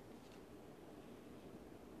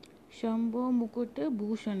 Shambho Mukutta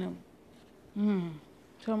Bhushanam.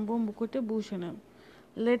 Shambho Mukutta Bhushanam.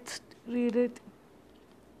 Let's read it.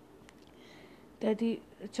 Tadi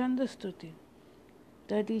Chandastuti.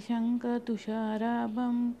 Tadi Shankha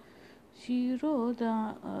Tusharabham Shiro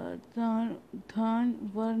Dhan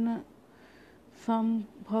Varna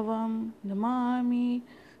Sambhavam Namami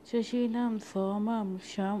Shashinam Somam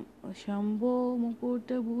Shambho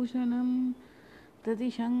Mukutta Bhushanam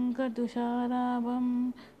Tadi Shankha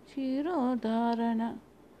Tusharabham Shiro Dharana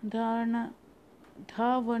Dharnava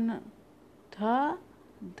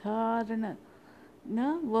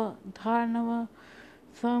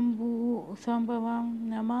Sambhavam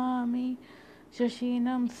Namami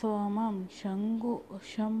Shashinam Somam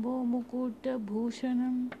Shambho Mukutta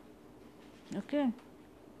Bhushanam. Okay.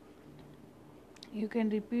 You can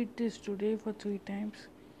repeat this today for 3 times.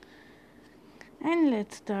 And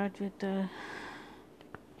let's start with our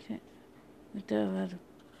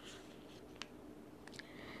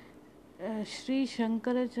Sri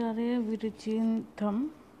Shankaracharya Virachintam.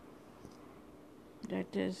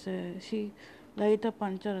 That is Sri Lalita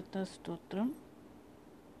Pancharatna Stotram.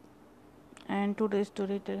 And today's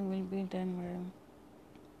storytelling will be done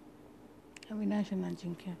by Avinash and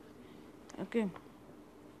Ajinkya. Okay.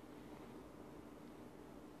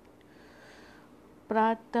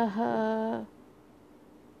 Pratah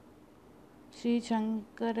Sri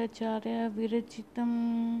Shankaracharya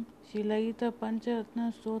Virachitam Sri Lalita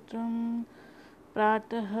Pancharatna Stotram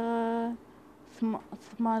Pratah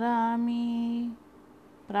Smarami.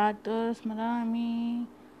 Pratah Smarami.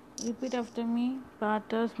 Repeat after me.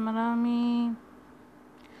 Pratah Smarami.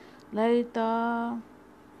 Lalita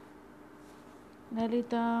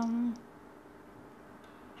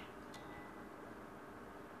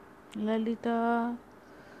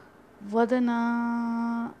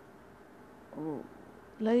Vadana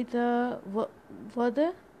Lalita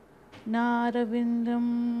Vadanaravindam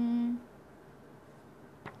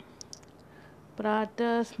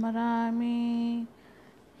Pratah Smarami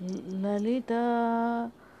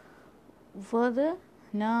Lalita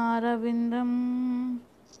Vadanaravindam.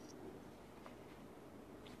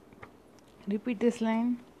 Repeat this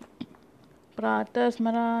line. Pratah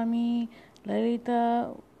Smarami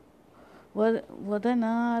Lalita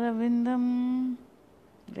Vadanaravindam.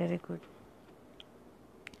 Very good.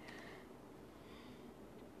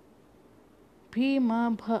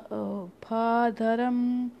 Bhima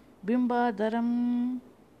Bhadaram Bimbadaram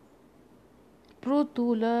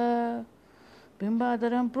Prutula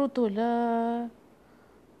Bimbadaram Prutula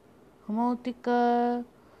Hamautika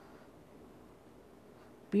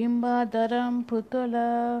Bimbadaram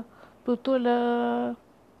Prutula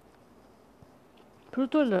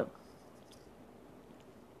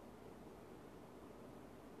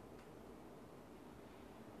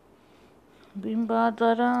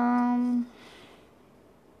Bimbadaram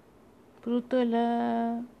Prutula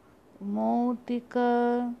Mautika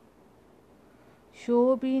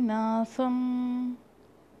Shobhinasam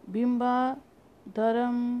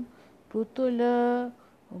Bimbadaram Prutula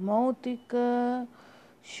Mautika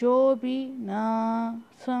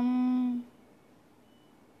Shobhinasam.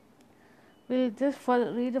 We'll just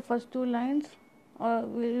read the first 2 lines, or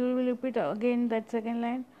we will repeat again that second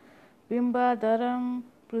line. Bimbadaram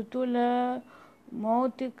Prutula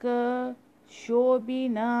Mautika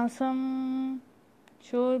Shobhinasam.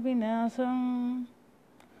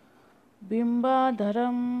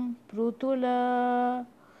 Bimbadaram Prutula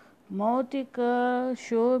Mautika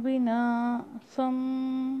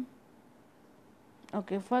Shobhinasam.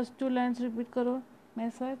 Okay, first 2 lines repeat करो मेरे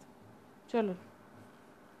साथ। चलो।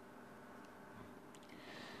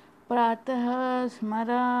 प्रातः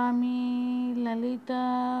स्मरामि ललिता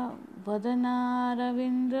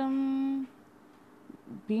वदनारविन्दं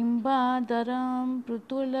बिम्बाधरं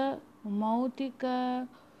पृथुलमौक्तिक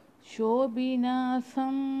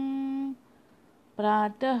शोभिनासं।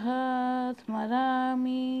 प्रातः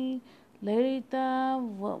स्मरामि ललिता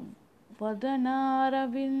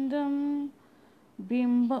वदनारविन्दं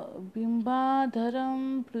बिम्बाधरं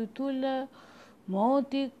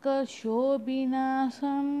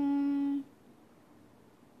पृथुलमौक्तिकशोभिनासम्।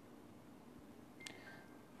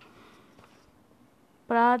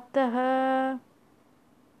 प्रातः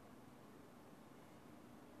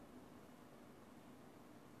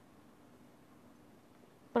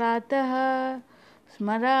प्रातः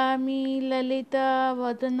स्मरामि Lalita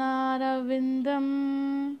वदनारविन्दं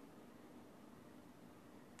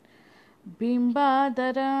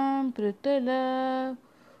बिम्बाधरं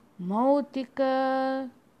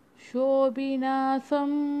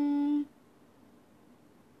पृथुलमौक्तिकशोभिनासम्।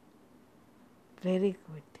 Very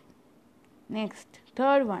good. Next,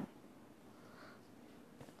 third one.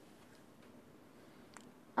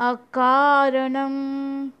 अकारणं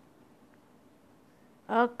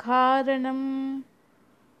अकारणं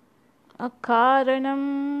अकारणं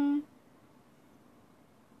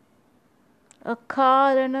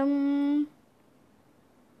अकारणं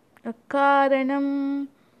अकारणं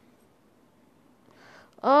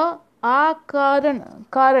अकारण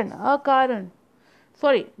कारण अकारण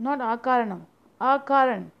sorry not akaranam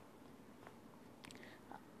akaran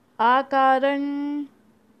akaran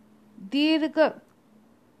दीर्घ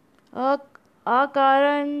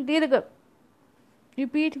akaran दीर्घ.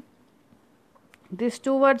 Repeat these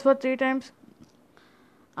 2 words for 3 times.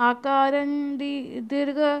 Akaran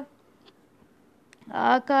dirgha,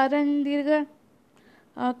 akaran dirgha,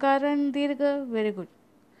 akaran dirgha. Very good.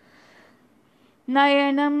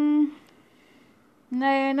 Nayanam,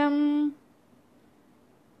 nayanam,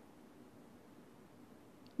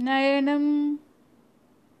 nayanam,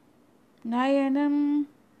 nayanam.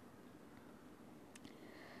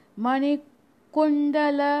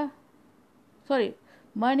 Manikundala, sorry,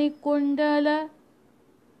 Manikundala,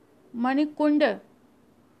 Manikunda,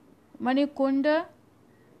 Manikunda,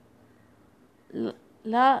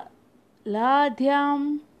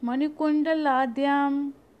 Ladhyam, Manikunda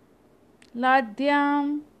Ladhyam,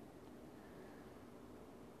 Ladhyam,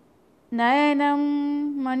 Nayanam,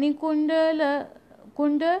 Manikunda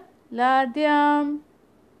Kunda Ladhyam,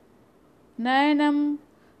 Nayanam,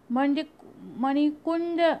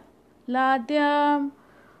 Manikunda Ladhyam,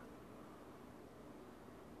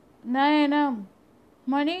 Nayanam,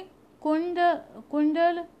 Manikunda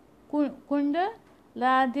Kundal Kunda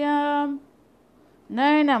Ladhyam,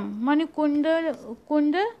 Nayanam, Manikunda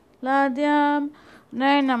Kunda Ladhyam,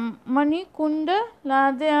 Nayanam, Manikunda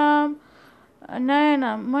Ladhyam,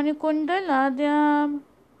 Nayanam, Manikunda Ladhyam,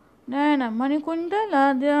 Nayanam, Manikunda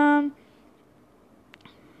Ladhyam,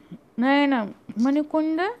 Nayanam,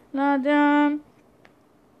 Manikunda Ladhyam.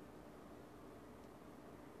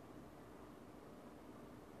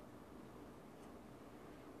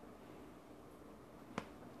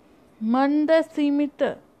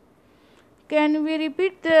 Mandasimita. Can we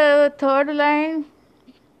repeat the third line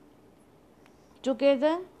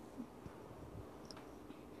together?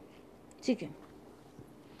 ठीक है.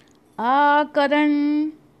 आकरन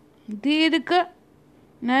दीर्घ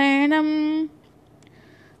नयनम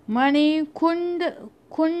मणिकुंड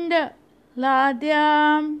कुंड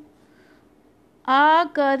लाद्याम.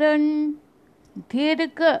 आकरन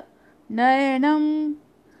दीर्घ नयनम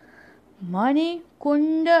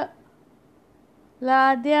मणिकुंड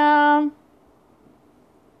लाद्याम.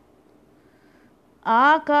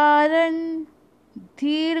 आकारन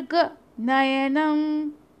दीर्घ नयनम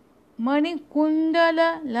Manikundal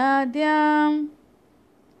लाद्याम.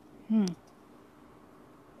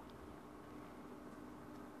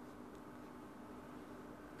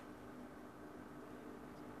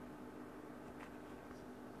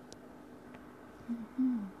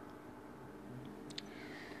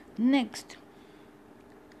 Next,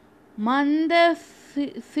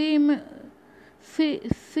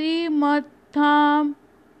 Mandasimatam,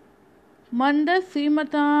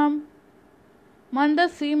 Mandasimatam,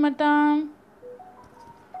 Mandasimatam,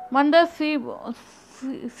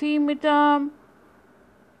 Mandasimitam,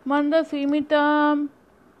 Mandasimitam,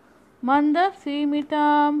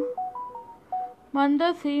 Mandasimitam,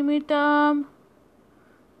 Mandasimitam,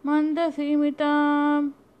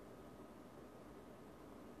 Mandasimitam.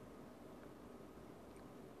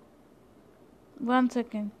 One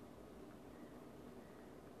second.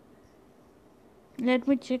 Let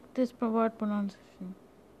me check this word pronunciation.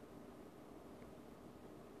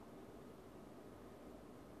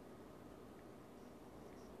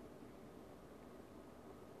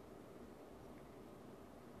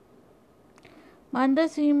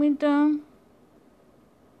 Mandasimita.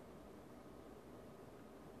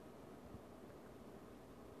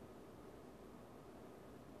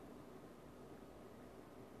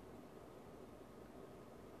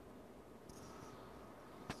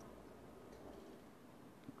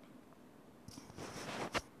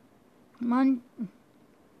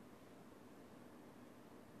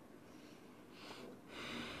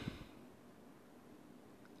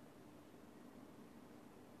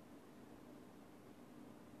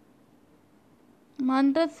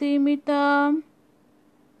 Mandasimita.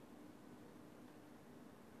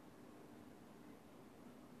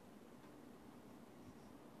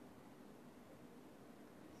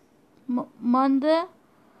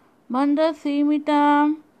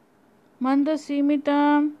 Mandasimita.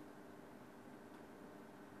 Mandasimita.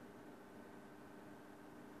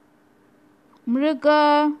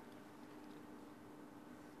 Mruga.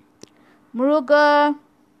 Mruga.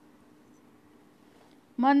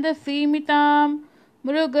 Mandasimitam.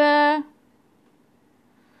 Mruga.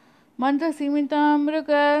 Mandasimitam.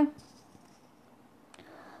 Mruga.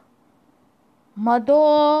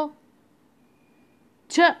 Madoj.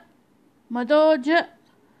 Madoj.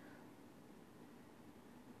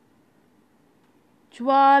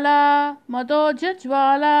 Jwala. Madoj.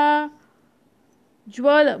 Jwala.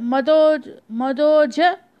 Jwala. Madoj.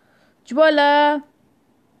 Jwala.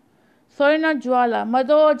 Sorry, not Jwala.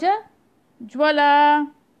 Madoj. Jwala.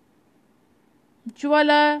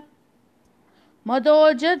 Jwala.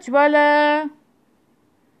 Madoj. Jwala.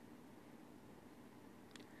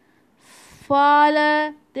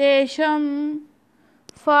 Faladesham.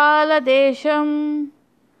 Faladesham.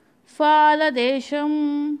 Faladesham.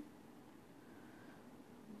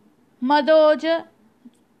 Madoj.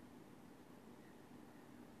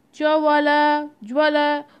 Jwala.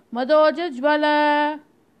 Jwala. Madoj. Jwala.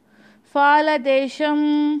 Faladesham.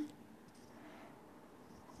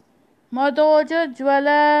 Madoj.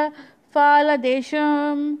 Jwala.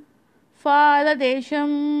 Faladesham.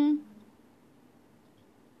 Faladesham.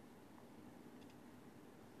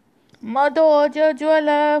 Madoj.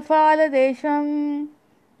 Jwala. Faladesham.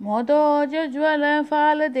 Madoj. Jwala.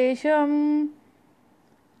 Faladesham.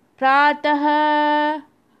 Pratah.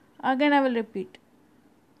 Again I will repeat.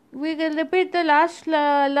 We will repeat the last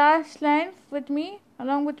line with me,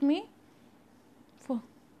 along with me.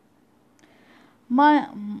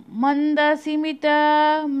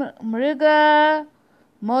 Mandasimita Mruga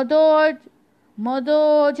Madoj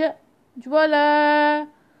Jwala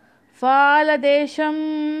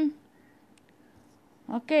Faladesham.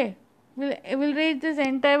 Okay, we'll read this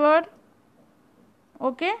entire word.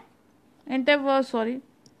 Okay, entire word. Sorry.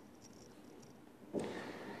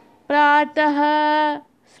 Pratah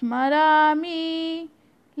Smarami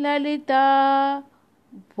Lalita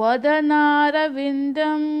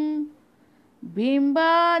Vadanaravidam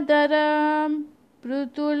Bimbadaram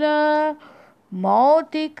Prutula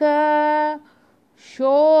Mautika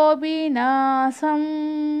Shobinasam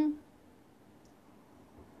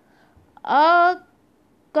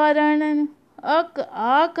Akarana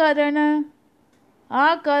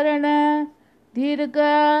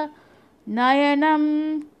Dirga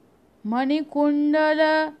Nayanam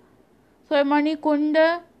Manikunda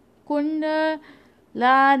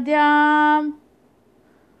Ladyam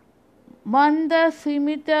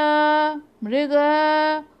Mandasimita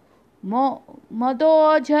Mriga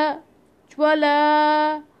Madoj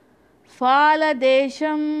Jwala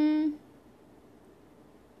Faladesham.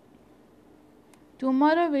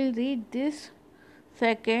 Tomorrow we'll read this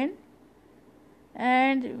second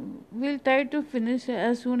and we'll try to finish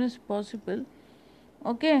as soon as possible.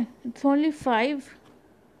 Okay, it's only 5.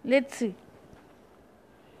 Let's see.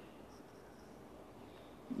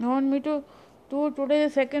 You want me to do today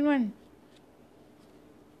the second one?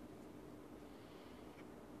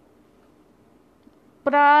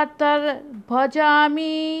 Pratar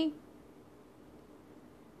bhajami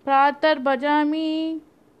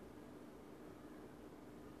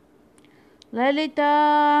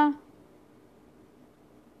Lalita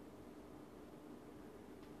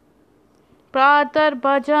Pratar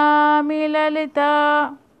bhajami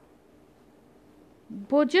Lalita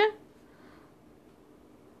Bhuj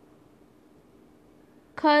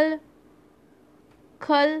Kalpavali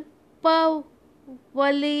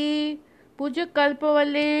Bhuj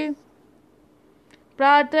Kalpavali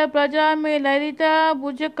Pratar bhajami Lalita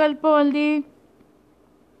Bhuj Kalpavali.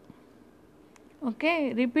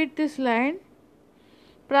 Okay, repeat this line.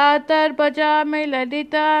 Pratar Pajame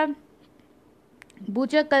Ladita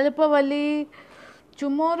Bhuja Kalpavali.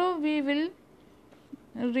 Tomorrow we will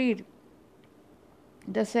read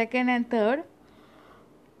the second and third.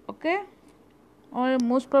 Okay, or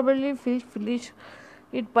most probably we'll finish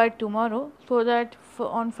it by tomorrow, so that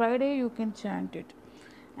on Friday you can chant it,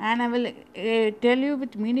 and I will tell you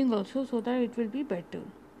with meaning also, so that it will be better.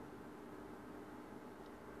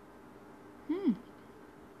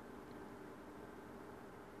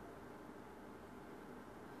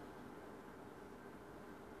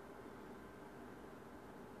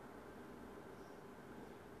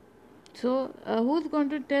 So who's going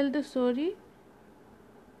to tell the story?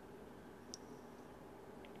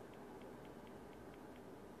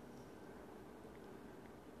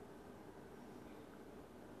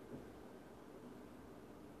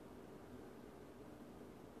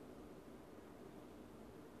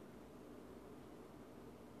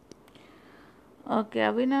 Okay,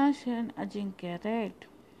 Avinash and Ajinkya, right?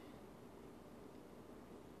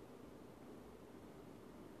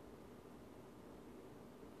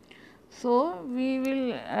 So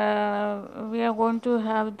we are going to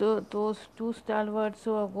have those two stalwarts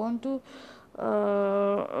who are going to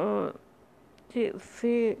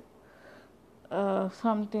say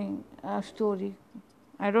something, a story.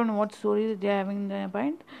 I don't know what story they are having in their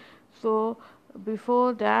mind. So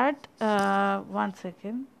before that, one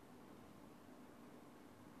second.